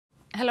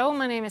Hello,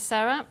 my name is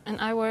Sara and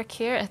I work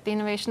here at the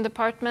Innovation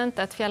Department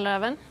at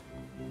Fjallraven.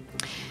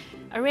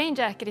 A rain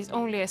jacket is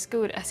only as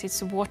good as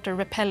its water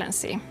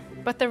repellency,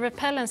 but the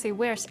repellency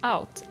wears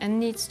out and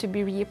needs to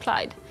be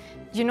reapplied.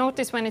 You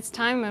notice when it's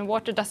time when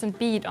water doesn't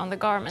bead on the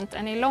garment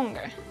any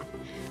longer.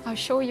 I'll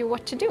show you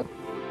what to do.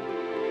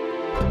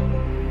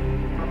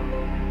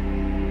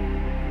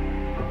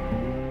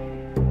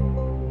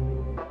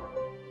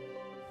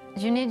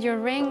 You need your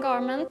rain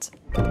garment,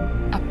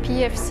 a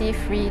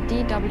PFC-free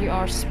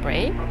DWR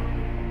spray,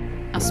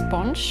 a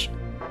sponge,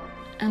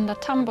 and a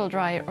tumble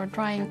dryer or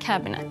drying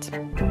cabinet.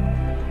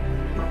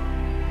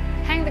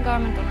 Hang the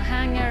garment on a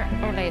hanger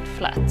or lay it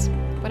flat,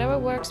 whatever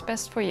works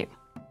best for you.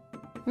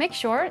 Make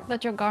sure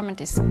that your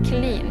garment is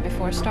clean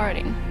before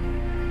starting.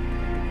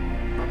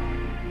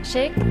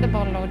 Shake the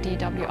bottle of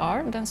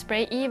DWR, then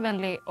spray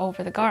evenly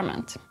over the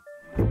garment.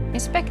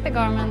 Inspect the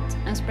garment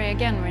and spray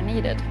again where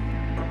needed.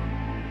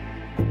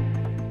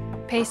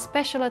 Pay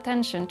special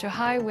attention to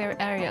high wear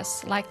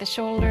areas like the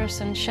shoulders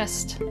and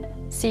chest,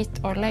 seat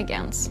or leg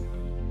ends.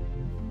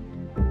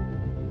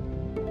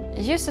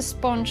 Use a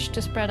sponge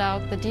to spread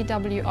out the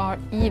DWR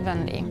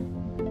evenly.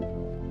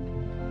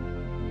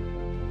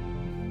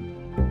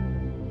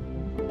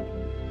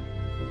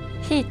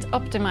 Heat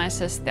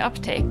optimizes the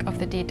uptake of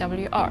the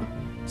DWR,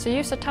 so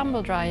use a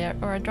tumble dryer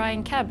or a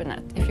drying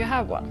cabinet if you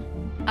have one.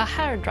 A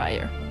hair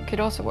dryer could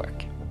also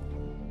work.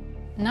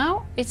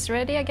 Now it's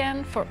ready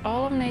again for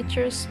all of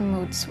nature's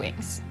mood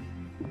swings.